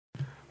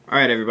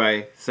Alright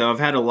everybody, so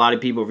I've had a lot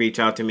of people reach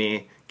out to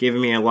me,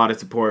 giving me a lot of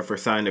support for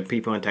starting the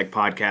People in Tech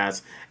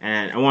podcast,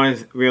 and I want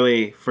to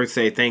really first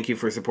say thank you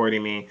for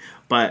supporting me,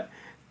 but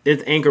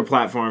this Anchor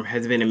platform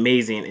has been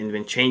amazing and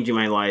been changing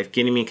my life,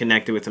 getting me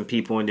connected with some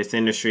people in this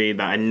industry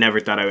that I never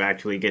thought I would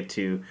actually get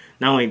to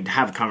not only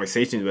have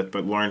conversations with,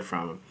 but learn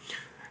from.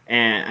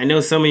 And I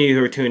know some of you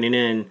who are tuning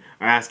in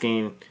are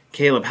asking,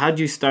 Caleb, how did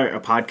you start a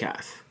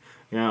podcast?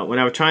 You know, when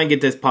I was trying to get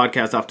this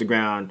podcast off the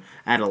ground,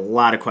 I had a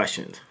lot of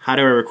questions. How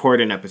do I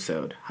record an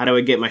episode? How do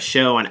I get my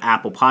show on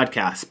Apple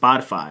Podcasts,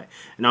 Spotify,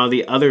 and all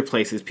the other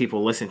places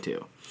people listen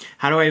to?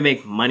 How do I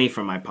make money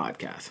from my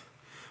podcast?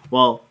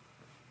 Well,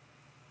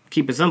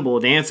 keep it simple.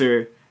 The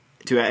answer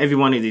to every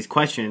one of these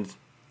questions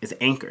is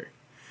Anchor.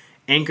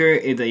 Anchor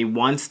is a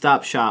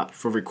one-stop shop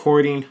for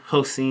recording,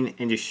 hosting,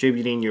 and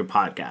distributing your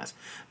podcast.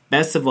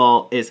 Best of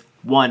all, it's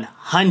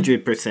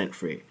 100%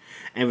 free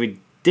and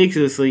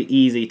ridiculously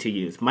easy to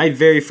use. My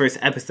very first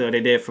episode I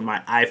did for my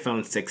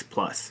iPhone 6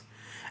 Plus.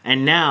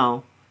 And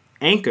now,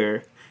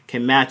 Anchor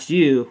can match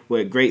you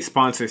with great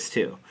sponsors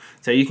too.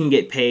 So you can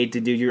get paid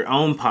to do your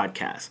own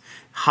podcast.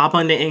 Hop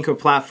on the Anchor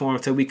platform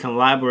so we can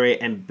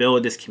collaborate and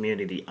build this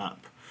community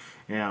up.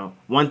 You know,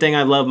 one thing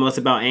I love most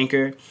about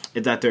Anchor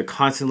is that they're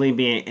constantly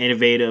being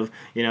innovative,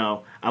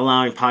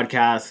 allowing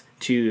podcasts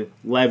to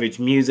leverage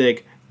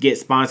music, get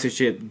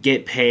sponsorship,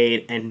 get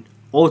paid, and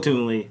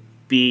ultimately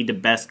be the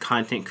best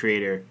content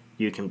creator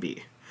you can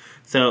be.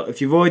 So if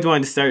you've always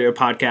wanted to start your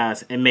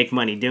podcast and make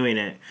money doing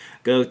it,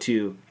 go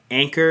to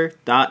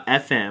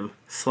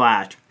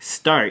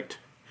anchor.fm/start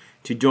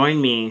to join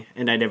me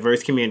in a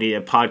diverse community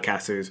of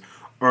podcasters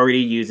already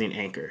using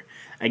Anchor.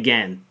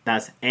 Again,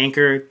 that's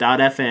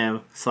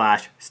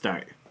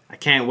anchor.fm/start. I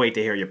can't wait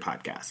to hear your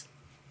podcast.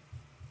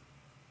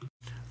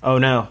 Oh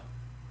no.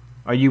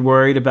 Are you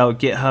worried about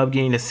GitHub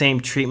getting the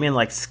same treatment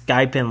like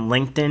Skype and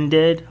LinkedIn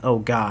did? Oh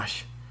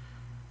gosh.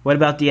 What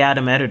about the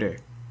Atom editor?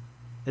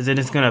 Is it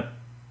just going to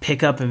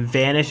pick up and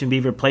vanish and be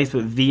replaced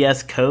with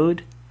VS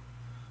Code?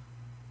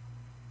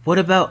 What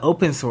about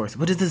open source?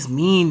 What does this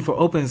mean for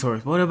open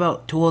source? What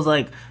about tools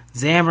like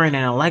Xamarin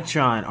and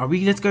Electron? Are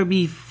we just going to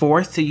be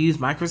forced to use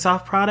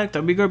Microsoft product?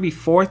 Are we going to be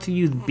forced to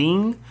use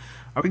Bing?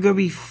 Are we going to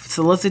be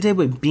solicited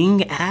with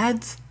Bing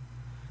ads?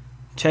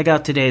 Check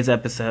out today's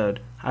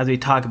episode as we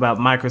talk about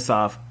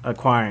Microsoft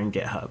acquiring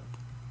GitHub.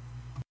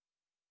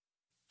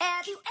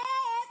 Have you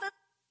ever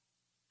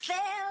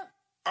felt?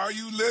 Are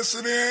you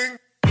listening?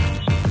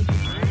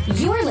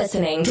 You're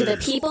listening to the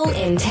People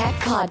in Tech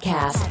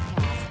podcast,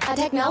 a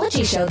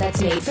technology show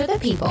that's made for the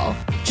people.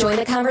 Join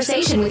the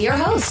conversation with your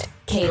host,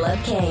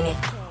 Caleb King.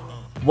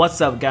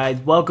 What's up, guys?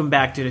 Welcome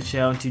back to the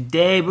show.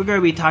 Today, we're going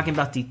to be talking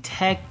about the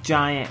tech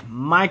giant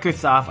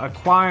Microsoft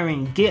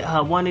acquiring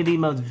GitHub, one of the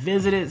most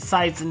visited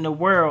sites in the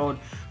world,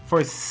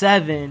 for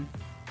 $7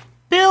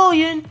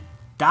 billion.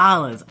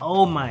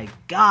 Oh my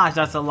gosh,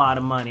 that's a lot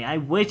of money. I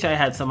wish I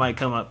had somebody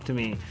come up to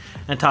me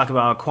and talk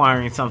about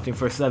acquiring something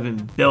for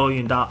 $7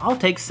 billion. I'll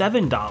take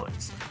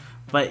 $7.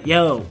 But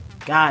yo,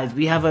 guys,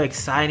 we have an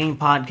exciting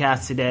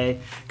podcast today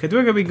because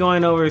we're going to be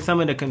going over some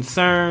of the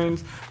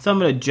concerns,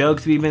 some of the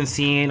jokes we've been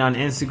seeing on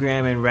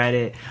Instagram and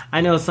Reddit.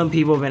 I know some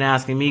people have been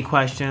asking me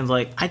questions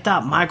like, I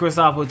thought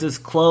Microsoft was this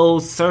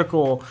closed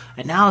circle,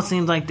 and now it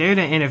seems like they're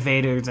the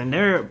innovators and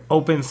they're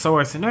open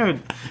source,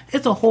 and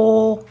it's a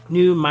whole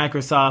new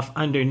Microsoft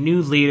under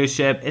new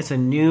leadership. It's a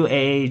new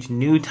age,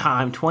 new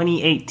time,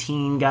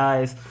 2018,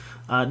 guys.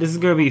 This is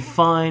going to be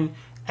fun,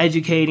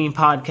 educating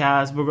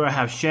podcast. We're going to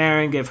have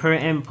Sharon give her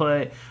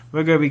input.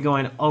 We're going to be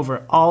going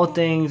over all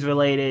things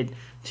related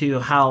to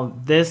how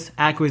this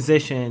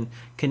acquisition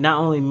can not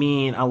only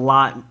mean a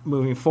lot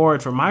moving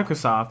forward for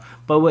Microsoft,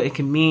 but what it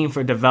can mean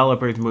for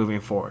developers moving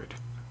forward.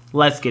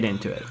 Let's get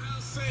into it.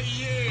 Say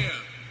yeah.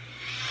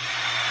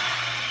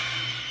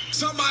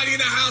 Somebody in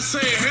the house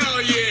say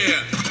hell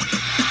yeah.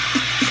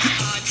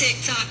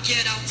 TikTok,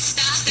 you don't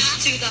stop. Stop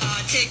to the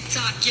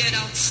TikTok, you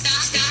don't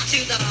stop. Stop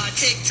to the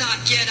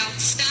TikTok, you don't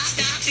stop.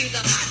 Stop to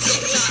the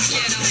TikTok,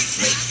 you don't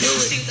stop.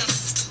 Stop to the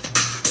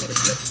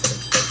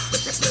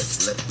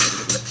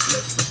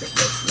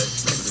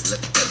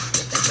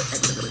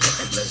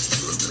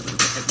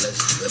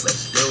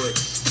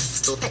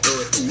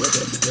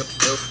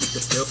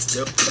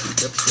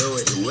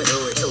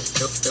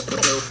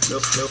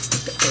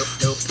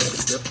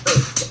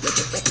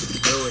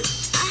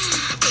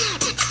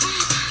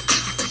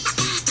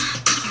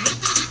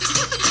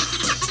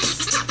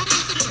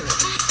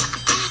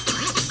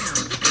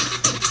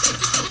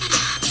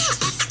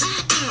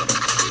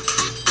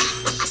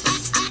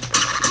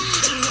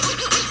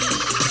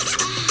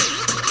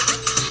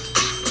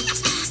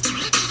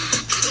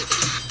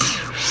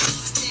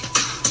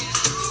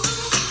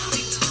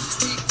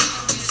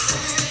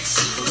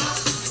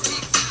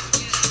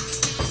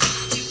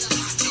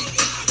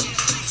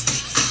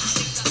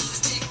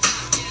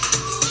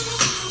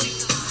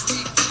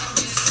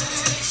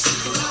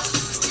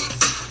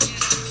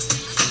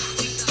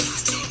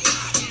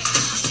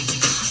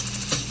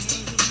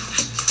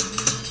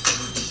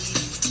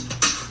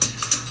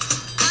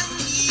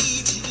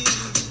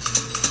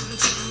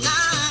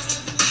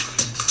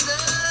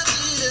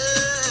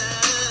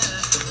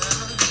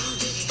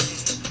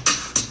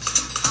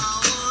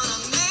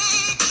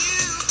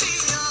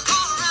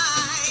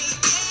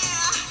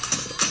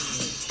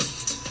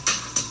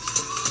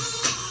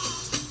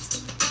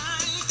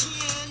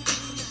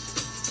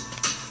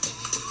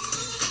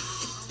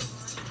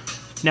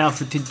Now,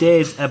 for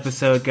today's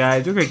episode,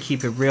 guys, we're going to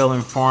keep it real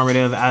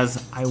informative,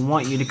 as I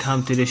want you to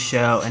come to the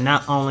show and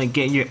not only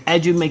get your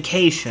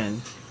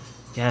education.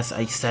 Yes,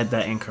 I said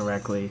that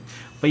incorrectly.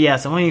 But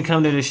yes, I want you to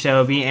come to the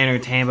show, be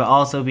entertained, but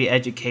also be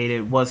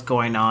educated what's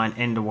going on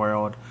in the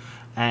world.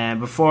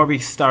 And before we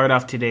start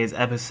off today's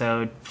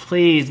episode,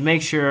 please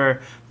make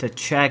sure to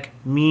check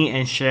me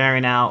and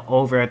Sharon out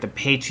over at the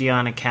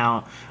Patreon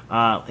account.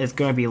 It's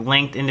going to be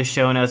linked in the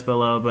show notes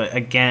below. But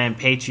again,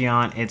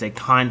 Patreon is a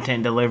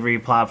content delivery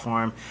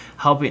platform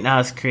helping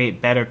us create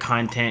better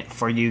content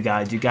for you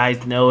guys. You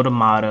guys know the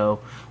motto,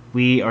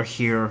 we are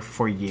here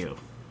for you.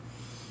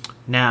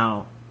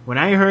 Now, when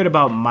I heard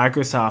about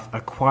Microsoft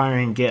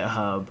acquiring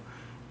GitHub,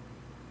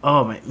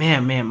 oh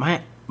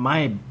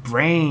my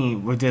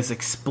brain was just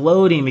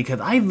exploding,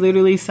 because I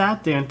literally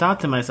sat there and thought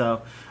to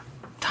myself,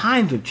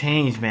 times have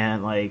changed,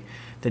 man. Like,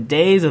 the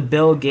days of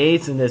Bill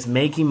Gates and this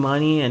making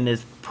money and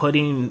this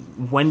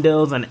putting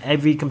Windows on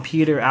every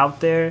computer out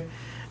there,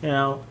 you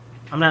know,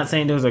 I'm not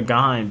saying those are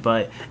gone,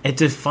 but it's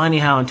just funny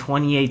how in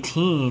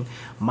 2018,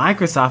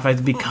 Microsoft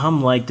has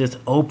become like this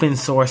open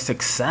source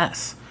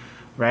success,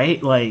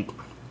 right? Like,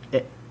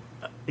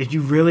 if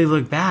you really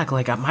look back,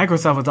 like,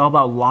 Microsoft was all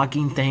about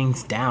locking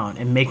things down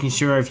and making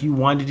sure if you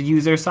wanted to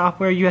use their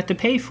software, you had to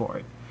pay for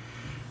it.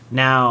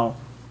 Now,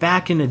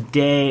 back in the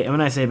day, and when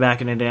I say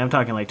back in the day, I'm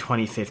talking like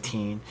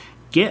 2015,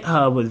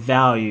 GitHub was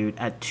valued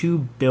at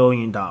 $2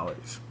 billion. So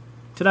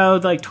that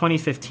was like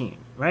 2015,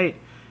 right?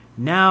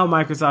 Now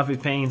Microsoft is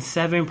paying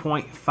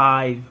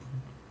 $7.5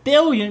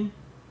 billion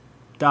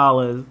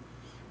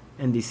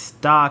in the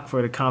stock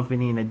for the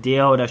company in a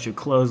deal that should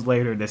close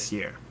later this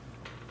year.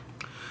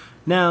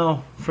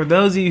 Now, for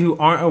those of you who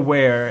aren't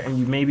aware,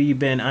 and maybe you've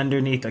been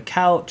underneath a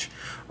couch,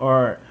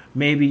 or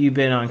maybe you've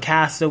been on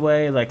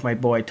Castaway like my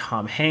boy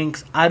Tom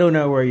Hanks, I don't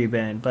know where you've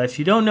been, but if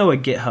you don't know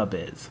what GitHub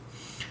is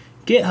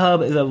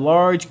a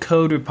large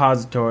code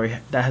repository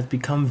that has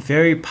become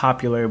very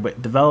popular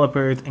with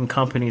developers and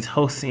companies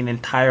hosting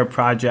entire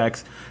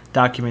projects,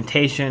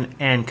 documentation,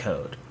 and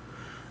code.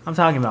 I'm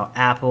talking about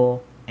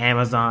Apple,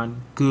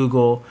 Amazon,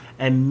 Google,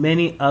 and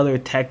many other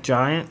tech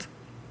giants.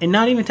 And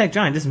not even tech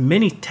giants, just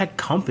many tech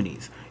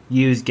companies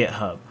use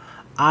GitHub.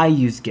 I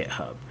use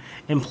GitHub.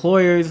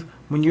 Employers,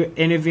 when you're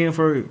interviewing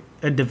for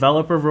a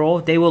developer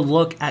role, they will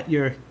look at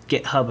your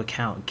GitHub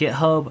account.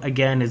 GitHub,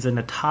 again, is in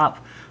the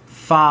top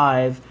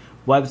 5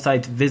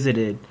 websites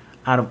visited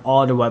out of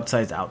all the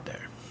websites out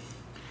there.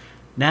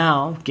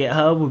 Now,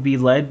 GitHub will be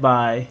led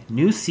by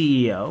new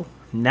CEO,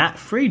 Nat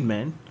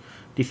Friedman,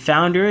 the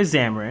founder of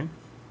Xamarin,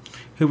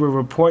 who will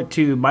report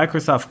to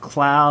Microsoft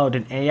Cloud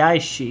and AI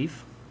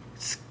chief,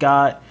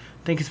 Scott,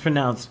 I think it's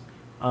pronounced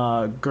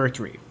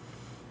Guthrie.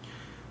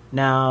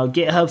 Now,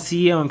 GitHub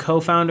CEO and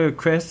co-founder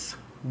Chris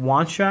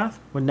Wanstrath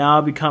will now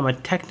become a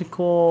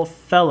technical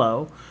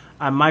fellow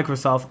at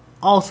Microsoft,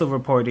 also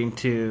reporting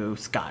to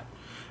Scott.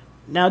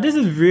 Now, this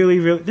is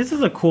this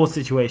is a cool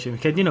situation,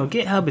 because, you know,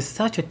 GitHub is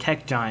such a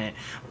tech giant,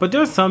 but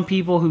there's some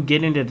people who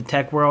get into the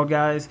tech world,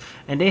 guys,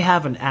 and they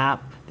have an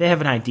app, they have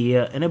an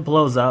idea, and it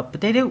blows up, but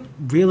they don't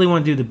really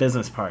want to do the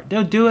business part.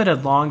 They'll do it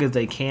as long as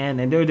they can,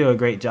 and they'll do a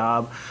great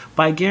job.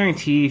 But I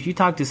guarantee, if you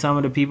talk to some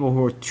of the people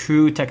who are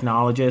true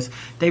technologists,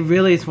 they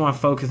really just want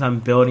to focus on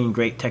building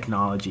great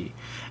technology.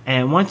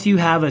 And once you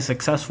have a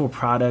successful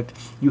product,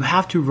 you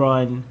have to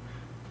run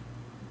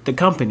the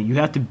company. You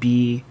have to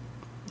be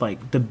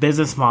like the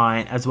business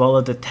mind as well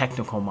as the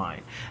technical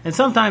mind. And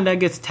sometimes that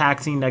gets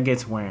taxing, that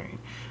gets wearing.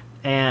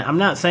 And I'm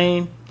not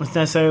saying it's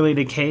necessarily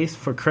the case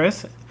for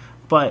Chris,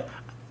 but,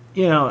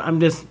 you know,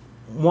 I'm just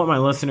want my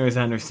listeners to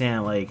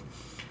understand, like,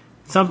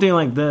 something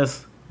like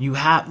this, you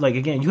have, like,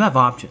 again, you have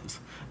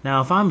options.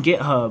 Now, if I'm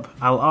GitHub,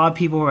 a lot of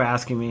people were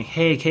asking me,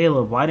 hey,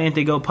 Caleb, why didn't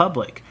they go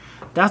public?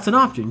 That's an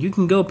option. You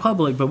can go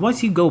public, but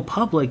once you go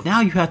public,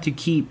 now you have to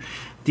keep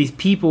these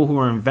people who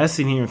are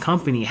investing in your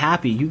company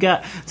happy.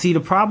 The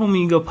problem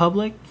when you go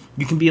public,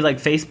 you can be like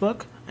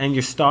Facebook, and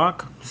your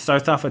stock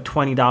starts off at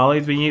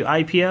 $20 when you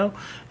IPO,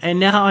 and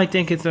now I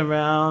think it's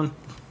around,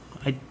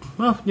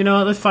 you know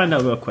what, let's find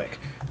out real quick.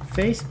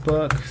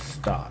 Facebook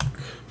stock,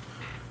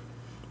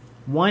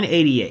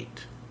 188.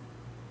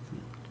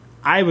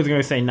 I was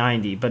going to say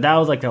 90, but that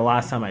was like the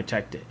last time I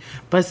checked it.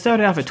 But it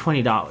started off at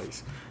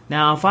 $20.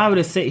 Now, if I were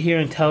to sit here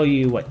and tell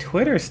you what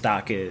Twitter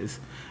stock is,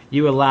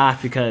 you would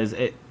laugh, because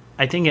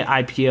I think it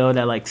IPO'd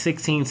at like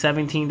 $16,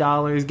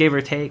 $17, give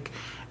or take,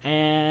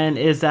 and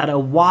is at a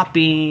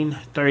whopping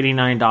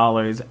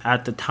 $39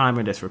 at the time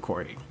of this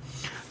recording.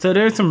 So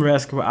there's some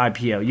risk with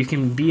IPO. You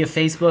can be a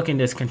Facebook and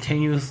just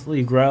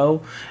continuously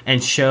grow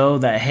and show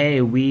that, hey,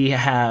 we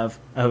have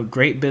a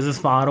great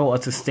business model,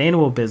 a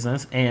sustainable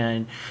business,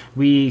 and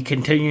we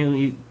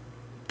continually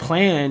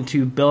plan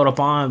to build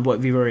upon what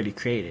we've already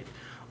created.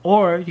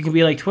 Or you can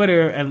be like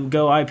Twitter and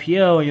go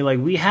IPO, and you're like,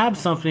 we have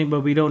something,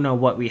 but we don't know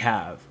what we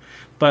have.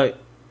 But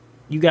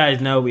you guys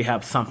know we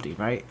have something,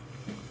 right?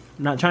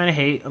 I'm not trying to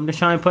hate. I'm just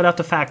trying to put out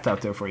the facts out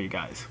there for you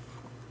guys.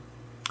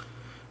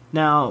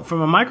 Now,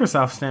 from a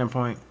Microsoft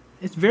standpoint,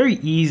 it's very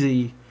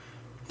easy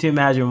to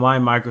imagine why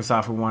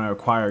Microsoft would want to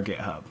acquire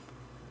GitHub.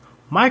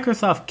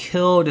 Microsoft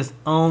killed its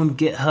own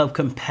GitHub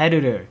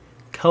competitor,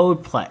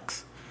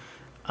 Codeplex,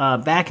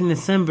 back in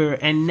December,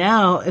 and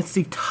now it's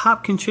the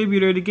top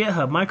contributor to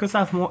GitHub.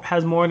 Microsoft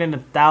has more than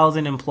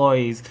 1,000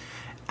 employees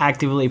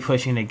actively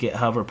pushing the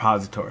GitHub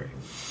repository.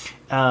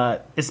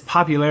 Its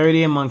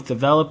popularity amongst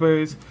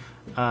developers,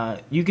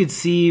 you could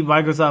see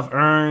Microsoft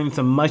earn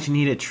some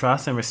much-needed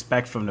trust and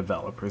respect from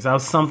developers. That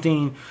was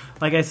something,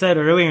 like I said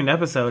earlier in the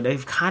episode,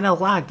 they've kind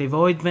of lacked. They've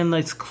always been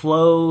this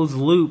closed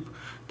loop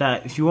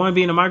that if you want to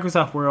be in the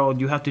Microsoft world,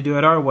 you have to do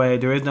it our way.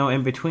 There is no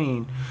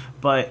in-between.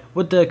 But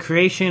with the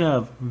creation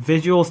of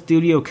Visual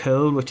Studio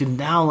Code, which is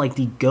now like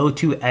the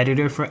go-to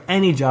editor for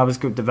any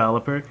JavaScript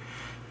developer,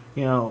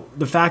 you know,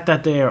 the fact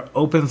that they're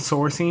open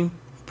sourcing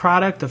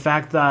product, the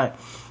fact that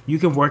you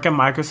can work at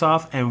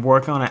Microsoft and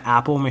work on an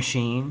Apple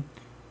machine,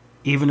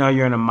 even though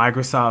you're in a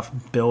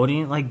Microsoft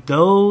building, like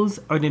those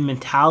are the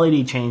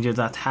mentality changes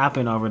that's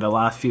happened over the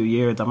last few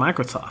years at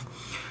Microsoft.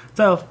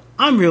 So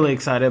I'm really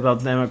excited about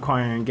them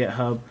acquiring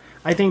GitHub.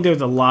 I think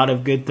there's a lot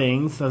of good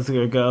things that's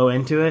going to go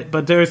into it,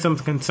 but there are some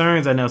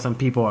concerns I know some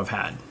people have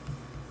had.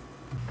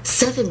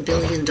 $7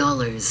 billion.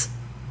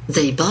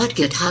 They bought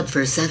GitHub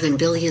for $7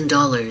 billion.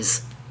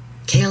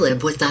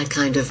 Caleb, with that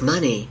kind of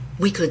money,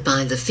 we could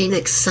buy the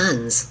Phoenix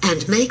Suns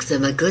and make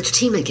them a good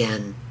team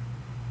again.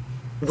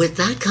 With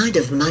that kind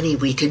of money,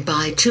 we could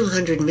buy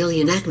 200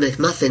 million Egg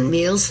McMuffin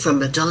meals from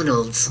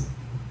McDonald's.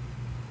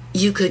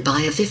 You could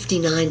buy a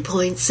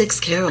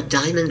 59.6 carat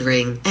diamond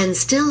ring and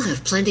still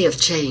have plenty of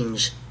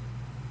change.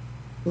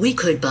 We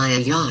could buy a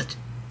yacht.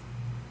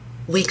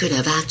 We could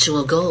have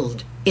actual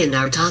gold in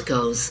our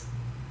tacos.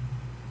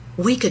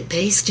 We could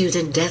pay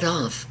student debt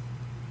off.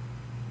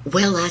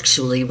 Well,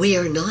 actually, we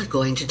are not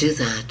going to do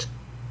that.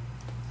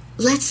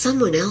 Let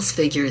someone else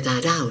figure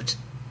that out.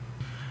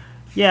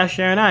 Yeah,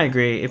 Sharon, I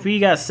agree. If we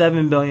got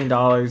 $7 billion,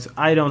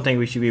 I don't think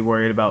we should be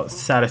worried about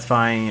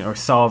satisfying or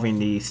solving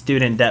the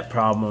student debt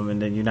problem in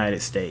the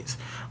United States.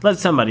 Let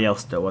somebody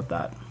else deal with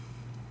that.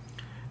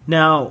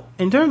 Now,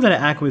 in terms of the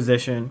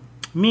acquisition,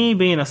 me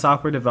being a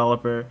software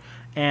developer,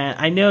 and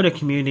I know the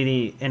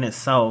community in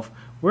itself,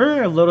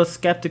 we're a little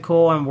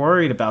skeptical and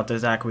worried about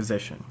this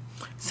acquisition.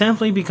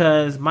 Simply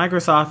because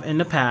Microsoft in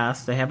the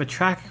past, they have a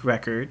track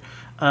record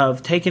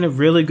of taking a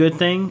really good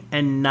thing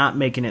and not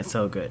making it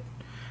so good.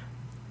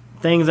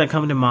 Things that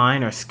come to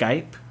mind are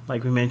Skype,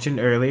 like we mentioned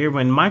earlier.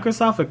 When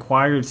Microsoft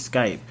acquired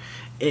Skype,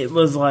 it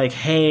was like,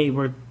 hey,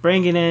 we're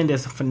bringing in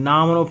this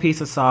phenomenal piece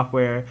of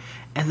software,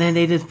 and then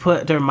they just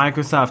put their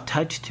Microsoft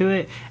touch to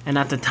it, and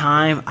at the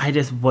time, I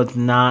just was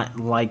not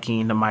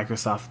liking the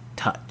Microsoft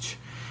touch.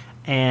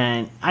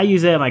 And I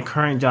use it at my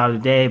current job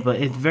today,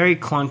 but it's very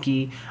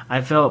clunky.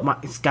 I felt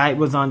Skype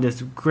was on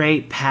this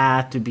great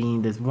path to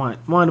being this one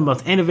of the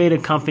most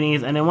innovative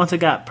companies, and then once it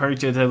got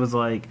purchased, it was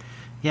like,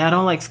 yeah, I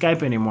don't like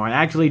Skype anymore. I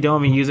actually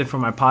don't even use it for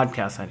my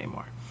podcast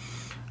anymore.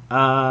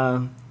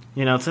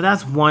 So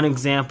that's one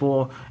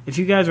example. If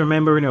you guys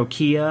remember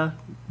Nokia,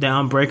 the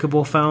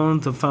unbreakable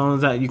phones, the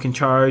phones that you can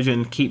charge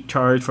and keep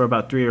charged for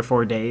about 3 or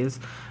 4 days.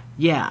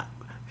 Yeah,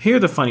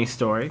 here's a funny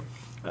story.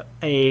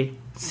 A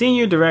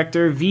senior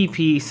director,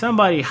 VP,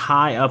 somebody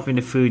high up in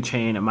the food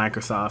chain at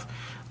Microsoft,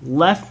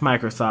 left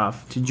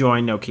Microsoft to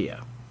join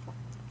Nokia.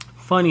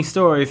 Funny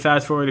story,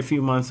 fast forward a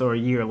few months or a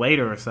year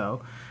later or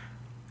so,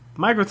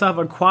 Microsoft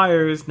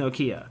acquires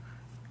Nokia.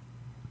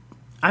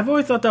 I've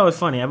always thought that was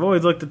funny. I've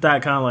always looked at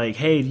that kind of like,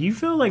 hey, do you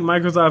feel like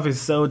Microsoft is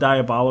so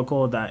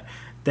diabolical that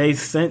they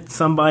sent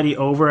somebody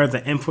over as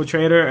an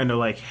infiltrator and they're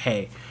like,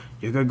 hey,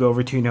 you're going to go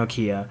over to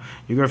Nokia,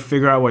 you're going to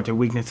figure out what their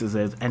weaknesses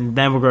is, and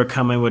then we're going to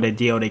come in with a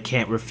deal they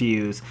can't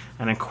refuse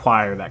and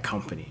acquire that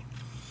company.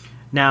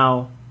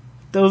 Now,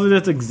 those are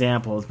just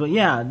examples. But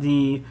yeah,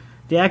 the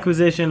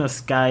acquisition of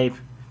Skype,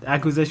 the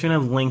acquisition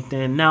of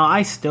LinkedIn. Now,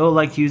 I still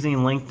like using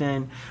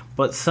LinkedIn,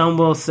 but some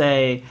will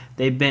say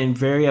they've been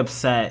very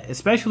upset,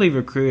 especially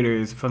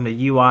recruiters, from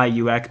the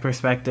UI, UX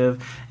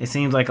perspective. It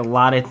seems like a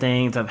lot of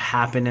things have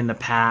happened in the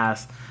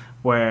past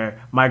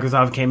where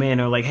Microsoft came in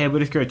and were like, hey, we're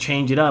just going to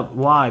change it up.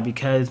 Why?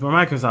 Because we're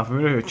Microsoft. We're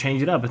going to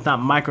change it up. It's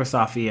not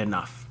Microsoft-y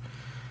enough,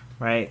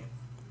 right?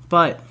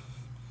 But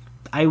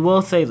I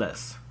will say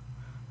this.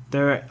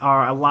 There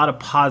are a lot of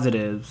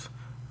positives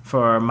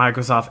for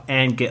Microsoft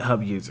and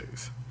GitHub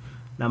users.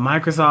 Now,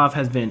 Microsoft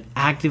has been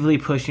actively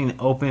pushing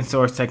open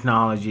source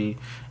technology,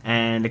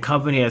 and the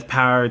company has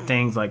powered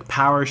things like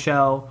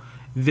PowerShell,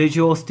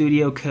 Visual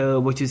Studio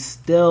Code, which is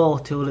still,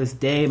 till this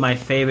day, my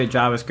favorite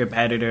JavaScript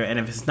editor. And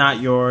if it's not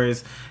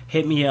yours,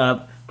 hit me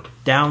up.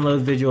 Download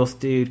Visual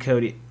Studio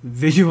Code.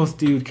 Visual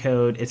Studio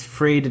Code. It's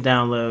free to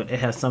download. It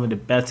has some of the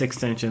best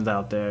extensions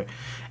out there.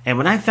 And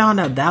when I found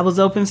out that was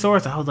open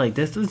source, I was like,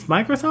 this is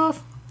Microsoft?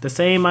 The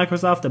same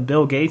Microsoft that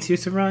Bill Gates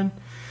used to run?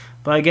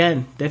 But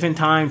again, different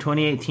time,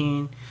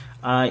 2018.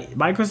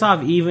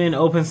 Microsoft even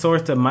open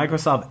sourced the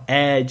Microsoft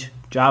Edge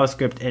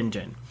JavaScript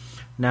engine.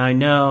 Now, I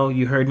know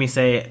you heard me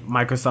say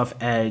Microsoft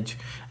Edge,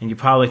 and you're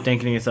probably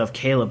thinking to yourself,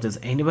 Caleb, does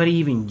anybody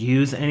even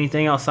use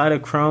anything outside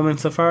of Chrome and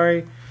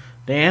Safari?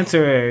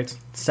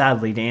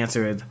 Sadly, the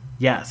answer is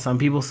yes. Some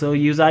people still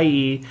use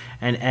IE,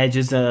 and Edge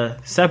is a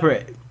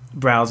separate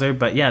browser,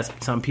 but yes,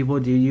 some people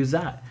do use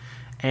that.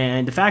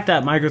 And the fact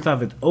that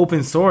Microsoft has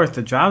open sourced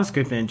the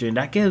JavaScript engine,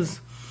 that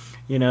gives,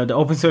 the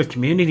open source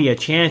community a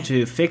chance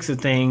to fix the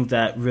things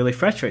that really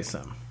frustrates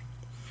them.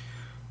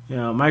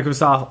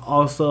 Microsoft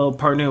also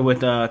partnered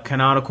with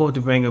Canonical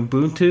to bring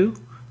Ubuntu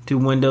to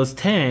Windows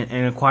 10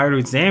 and acquired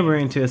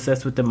Xamarin to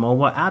assist with the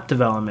mobile app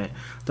development.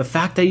 The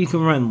fact that you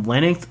can run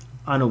Linux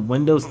on a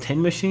Windows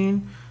 10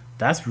 machine,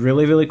 that's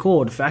really, really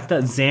cool. The fact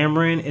that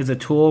Xamarin is a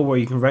tool where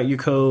you can write your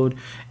code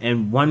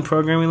in one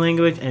programming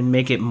language and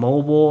make it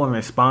mobile and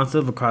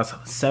responsive across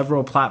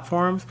several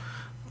platforms,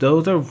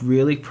 those are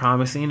really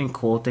promising and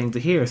cool things to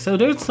hear. So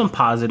there's some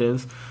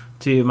positives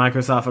to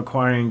Microsoft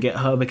acquiring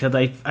GitHub because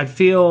I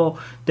feel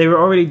they were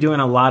already doing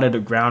a lot of the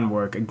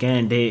groundwork.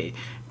 Again, they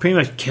pretty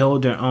much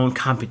killed their own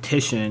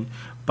competition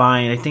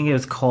buying, I think it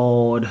was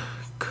called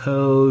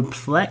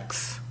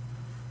Codeplex.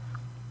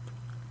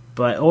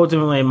 But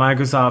ultimately,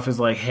 Microsoft is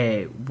like,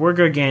 hey, we're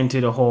going to get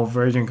into the whole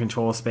version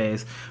control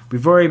space.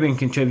 We've already been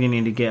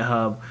contributing to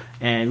GitHub.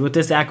 And with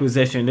this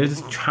acquisition, they're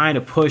just trying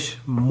to push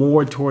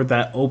more toward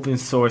that open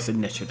source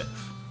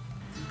initiative.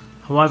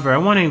 However, I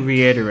want to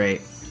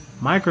reiterate,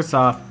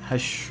 Microsoft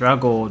has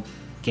struggled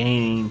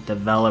gaining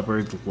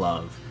developers'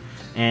 love.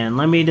 And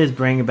let me just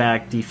bring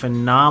back the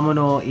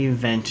phenomenal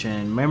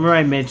invention. Remember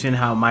I mentioned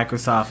how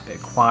Microsoft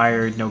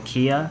acquired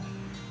Nokia?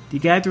 Do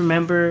you guys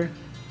remember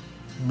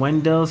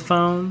Windows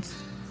phones?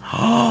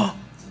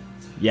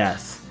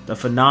 Yes, the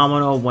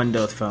phenomenal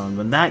Windows phone.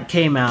 When that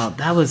came out,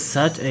 that was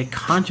such a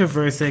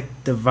controversial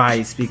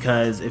device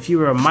because if you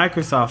were a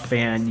Microsoft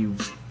fan, you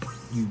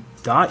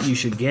thought you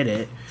should get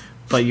it,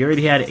 but you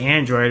already had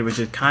Android, which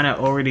is kind of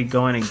already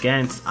going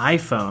against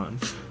iPhone.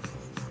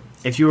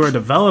 If you were a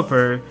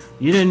developer,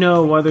 you didn't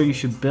know whether you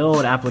should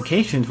build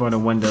applications for the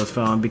Windows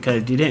phone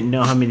because you didn't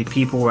know how many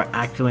people were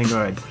actually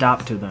going to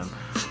adopt to them.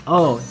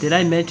 Oh, did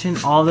I mention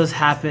all this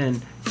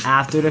happened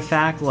after the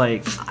fact?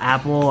 Like,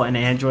 Apple and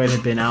Android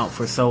had been out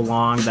for so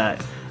long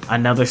that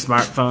another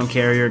smartphone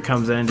carrier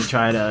comes in to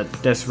try to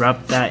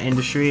disrupt that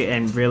industry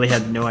and really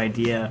has no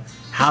idea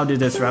how to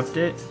disrupt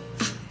it.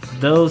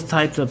 Those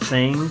types of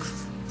things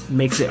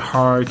makes it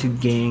hard to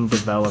gain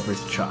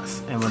developers'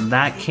 trust. And when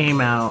that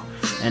came out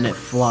and it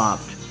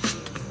flopped,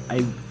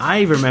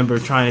 I remember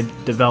trying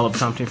to develop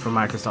something for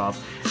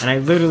Microsoft, and I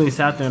literally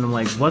sat there and I'm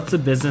like, what's the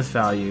business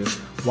value?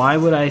 Why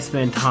would I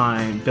spend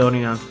time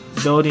building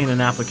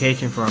an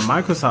application for a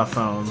Microsoft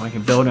phone when I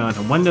can build it on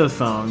a Windows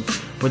phone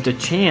with the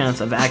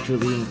chance of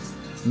actually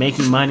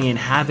making money and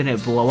having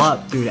it blow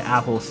up through the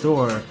Apple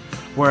Store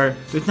where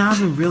there's not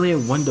even really a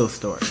Windows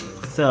Store?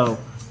 So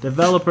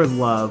developer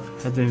love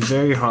has been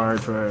very hard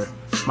for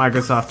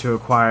Microsoft to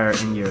acquire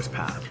in years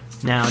past.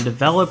 Now,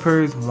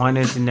 developers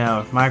wanted to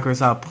know if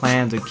Microsoft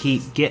plans to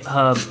keep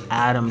GitHub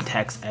Atom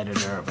text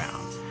editor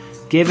around.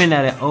 Given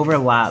that it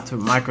overlaps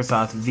with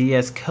Microsoft's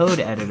VS Code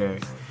editor,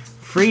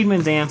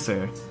 Friedman's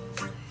answer,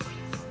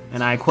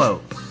 and I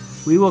quote,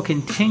 "We will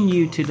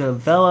continue to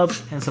develop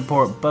and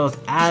support both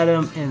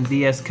Atom and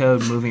VS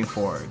Code moving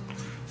forward."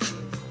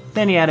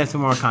 Then he added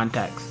some more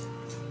context.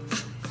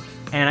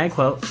 And I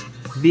quote,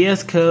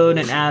 "VS Code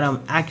and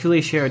Atom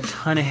actually share a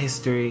ton of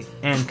history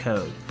and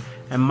code,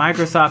 and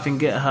Microsoft and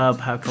GitHub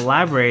have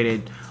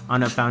collaborated on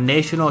the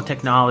foundational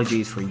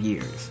technologies for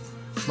years.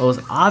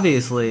 Most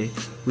obviously,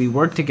 we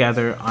work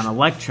together on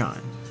Electron,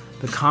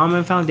 the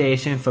common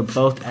foundation for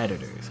both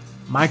editors.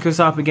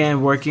 Microsoft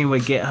began working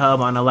with GitHub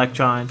on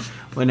Electron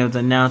when it was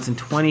announced in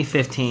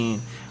 2015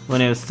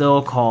 when it was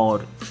still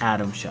called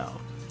Atom Shell.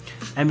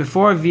 And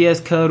before VS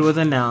Code was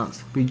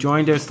announced, we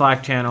joined their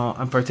Slack channel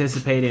and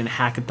participated in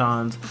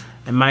hackathons,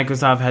 and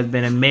Microsoft has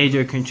been a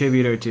major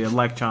contributor to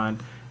Electron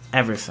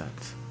ever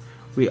since.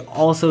 We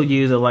also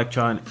use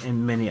Electron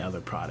in many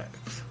other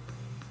products."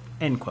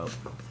 End quote.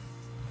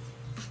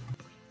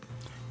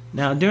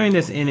 Now, during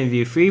this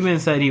interview, Friedman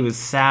said he was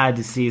sad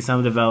to see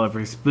some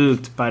developers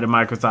spooked by the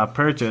Microsoft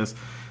purchase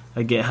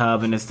of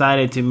GitHub and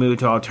decided to move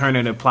to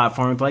alternative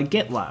platforms like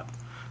GitLab.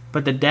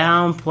 But to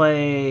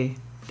downplay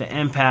the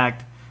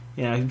impact,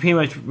 he pretty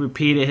much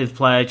repeated his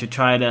pledge to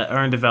try to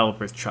earn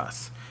developers'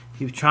 trust.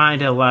 He was trying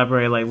to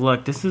elaborate like,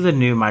 look, this is a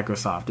new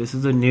Microsoft. This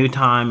is a new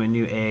time, a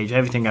new age,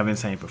 everything I've been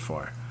saying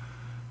before.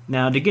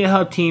 Now, the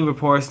GitHub team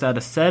reports that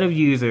a set of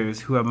users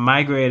who have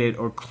migrated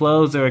or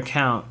closed their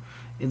account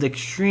is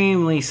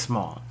extremely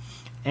small,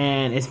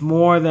 and it's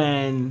more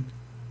than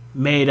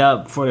made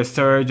up for the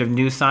surge of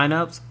new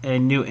signups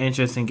and new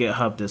interest in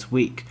GitHub this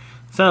week.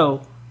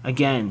 So,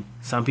 again,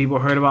 some people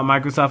heard about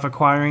Microsoft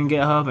acquiring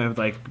GitHub and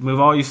like, move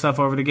all your stuff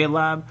over to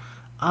GitLab.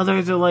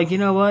 Others are like, you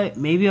know what,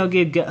 maybe I'll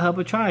give GitHub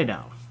a try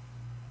now.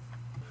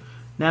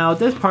 Now,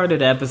 this part of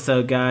the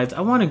episode, guys,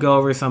 I want to go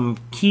over some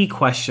key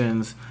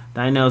questions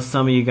that I know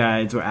some of you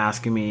guys were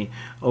asking me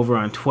over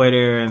on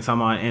Twitter and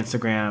some on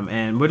Instagram.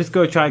 And we're just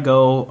going to try to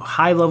go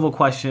high-level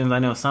questions. I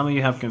know some of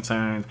you have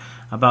concerns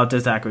about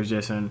this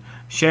acquisition.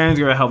 Sharon's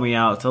going to help me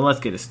out, so let's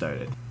get it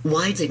started.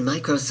 Why did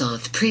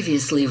Microsoft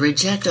previously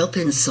reject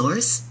open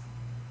source?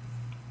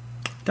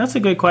 That's a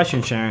good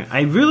question, Sharon.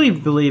 I really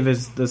believe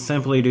it's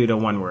simply due to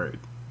one word: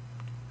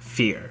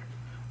 fear.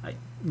 I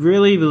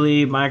really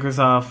believe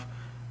Microsoft,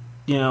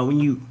 when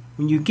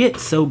you get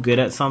so good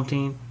at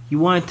something, you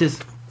want this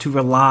to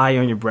rely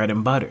on your bread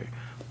and butter.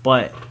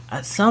 But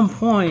at some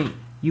point,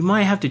 you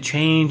might have to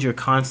change your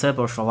concept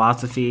or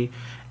philosophy.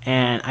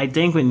 And I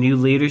think with new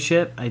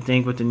leadership, I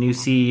think with the new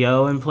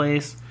CEO in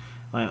place,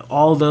 like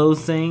all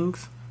those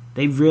things,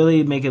 they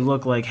really make it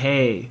look like,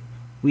 hey,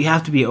 we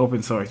have to be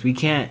open source. We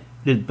can't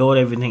just build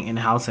everything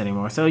in-house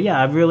anymore. So yeah,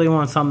 I really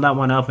want to sum that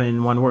one up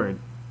in one word: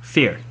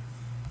 fear.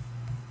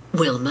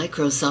 Will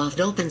Microsoft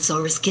open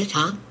source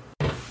GitHub?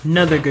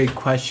 Another good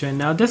question.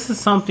 Now, this is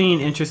something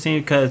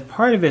interesting because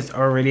part of it's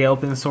already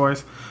open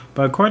source,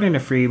 but according to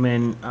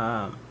Friedman,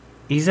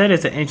 he said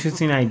it's an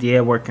interesting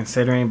idea worth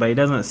considering, but he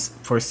doesn't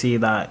foresee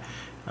that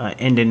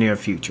in the near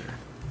future.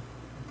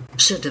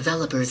 Should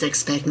developers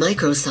expect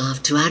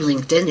Microsoft to add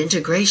LinkedIn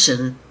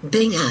integration,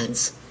 Bing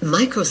ads,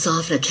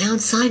 Microsoft account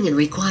sign-in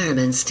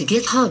requirements to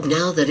GitHub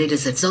now that it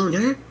is its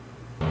owner?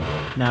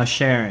 Now,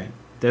 Sharon,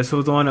 this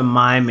was one of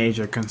my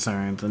major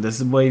concerns, and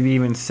this is what we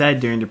even said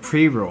during the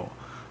pre-roll.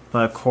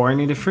 But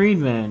according to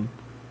Friedman,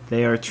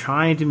 they are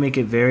trying to make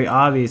it very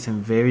obvious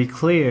and very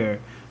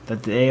clear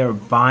that they are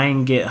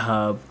buying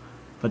GitHub,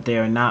 but they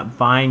are not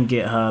buying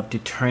GitHub to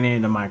turn it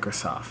into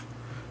Microsoft.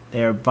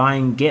 They are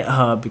buying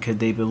GitHub because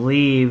they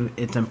believe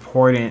it's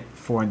important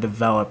for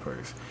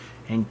developers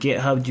and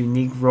GitHub's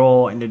unique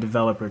role in the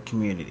developer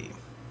community.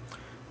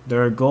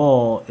 Their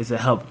goal is to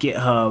help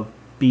GitHub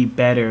be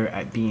better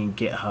at being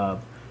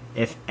GitHub,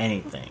 if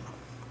anything.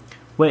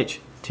 Which,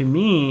 to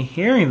me,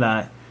 hearing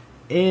that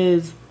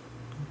is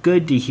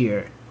good to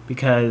hear,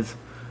 because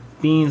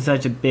being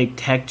such a big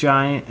tech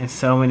giant and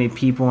so many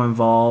people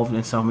involved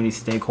and so many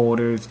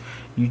stakeholders,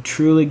 you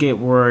truly get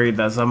worried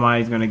that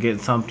somebody's going to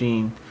get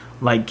something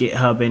like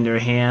GitHub in their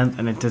hands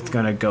and it's just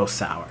going to go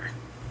sour.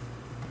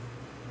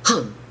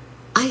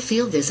 I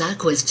feel this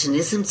acquisition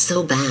isn't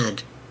so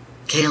bad.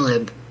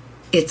 Caleb,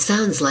 it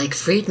sounds like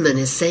Friedman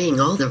is saying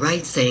all the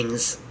right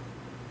things.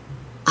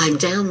 I'm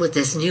down with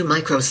this new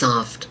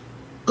Microsoft.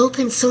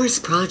 Open source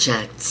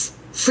projects,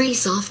 free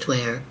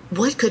software,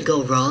 what could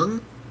go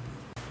wrong?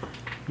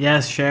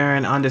 Yes,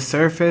 Sharon, on the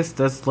surface,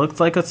 this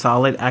looks like a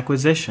solid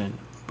acquisition,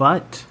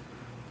 but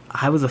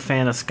I was a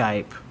fan of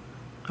Skype.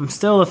 I'm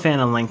still a fan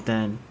of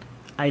LinkedIn.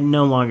 I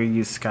no longer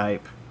use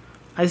Skype.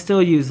 I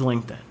still use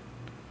LinkedIn.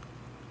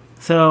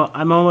 So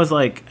I'm almost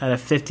like at a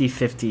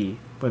 50-50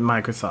 with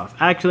Microsoft.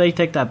 Actually, I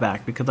take that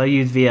back because I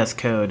use VS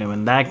Code, and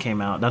when that came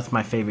out, that's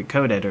my favorite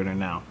code editor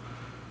now.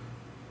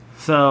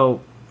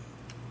 So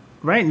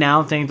right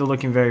now, things are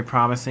looking very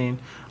promising.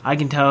 I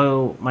can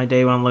tell my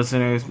day one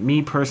listeners,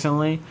 me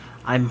personally,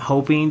 I'm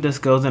hoping this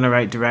goes in the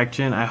right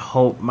direction. I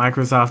hope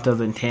Microsoft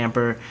doesn't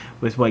tamper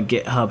with what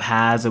GitHub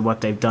has and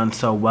what they've done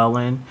so well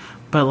in.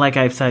 But like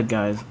I've said,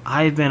 guys,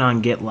 I've been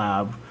on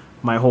GitLab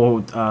my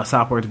whole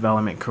software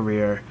development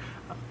career.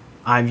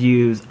 I've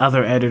used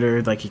other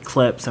editors like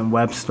Eclipse and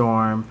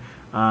WebStorm.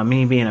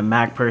 Me being a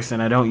Mac person,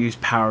 I don't use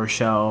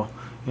PowerShell.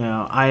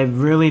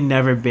 I've really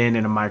never been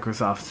in a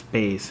Microsoft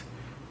space.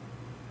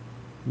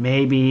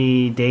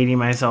 Maybe dating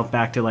myself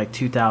back to like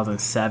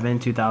 2007,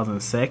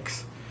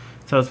 2006.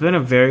 So it's been a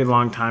very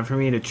long time for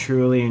me to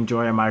truly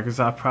enjoy a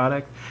Microsoft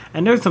product.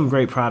 And there's some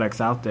great products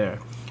out there.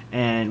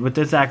 And with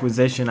this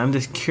acquisition, I'm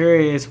just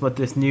curious what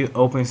this new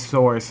open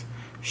source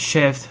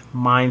shift,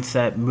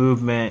 mindset,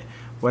 movement,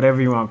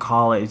 whatever you want to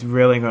call it, is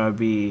really going to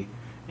be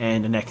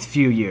in the next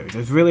few years.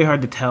 It's really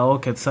hard to tell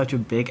because it's such a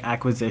big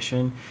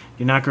acquisition.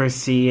 You're not going to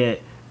see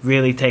it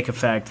really take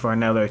effect for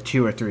another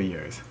 2 or 3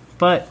 years.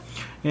 But,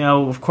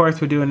 of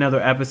course, we'll do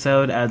another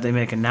episode as they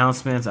make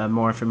announcements, as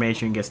more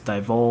information gets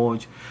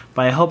divulged.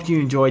 But I hope you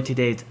enjoyed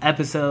today's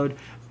episode.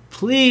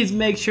 Please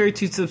make sure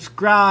to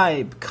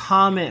subscribe,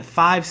 comment,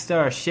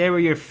 5-star, share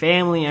with your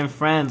family and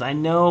friends. I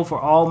know for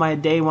all my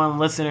day one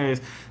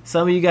listeners,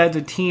 some of you guys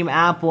are Team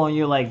Apple and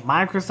you're like,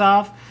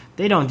 Microsoft,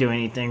 they don't do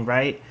anything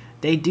right.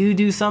 They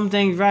do some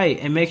things right.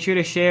 And make sure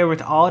to share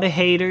with all the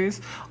haters,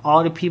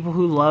 all the people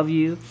who love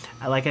you.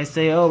 Like I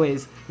say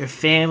always, your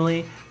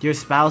family, your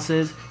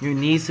spouses, your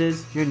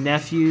nieces, your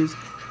nephews,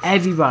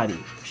 everybody.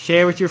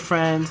 Share with your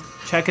friends.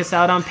 Check us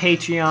out on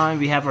Patreon.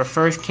 We have our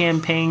first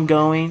campaign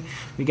going.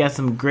 We got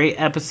some great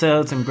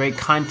episodes, some great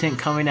content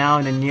coming out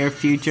in the near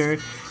future.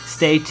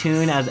 Stay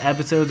tuned as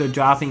episodes are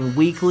dropping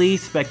weekly.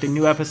 Expect a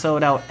new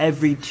episode out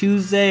every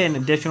Tuesday and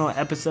additional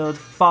episodes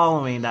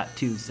following that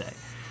Tuesday.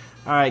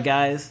 Alright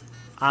guys,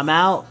 I'm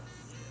out.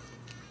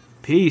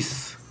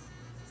 Peace.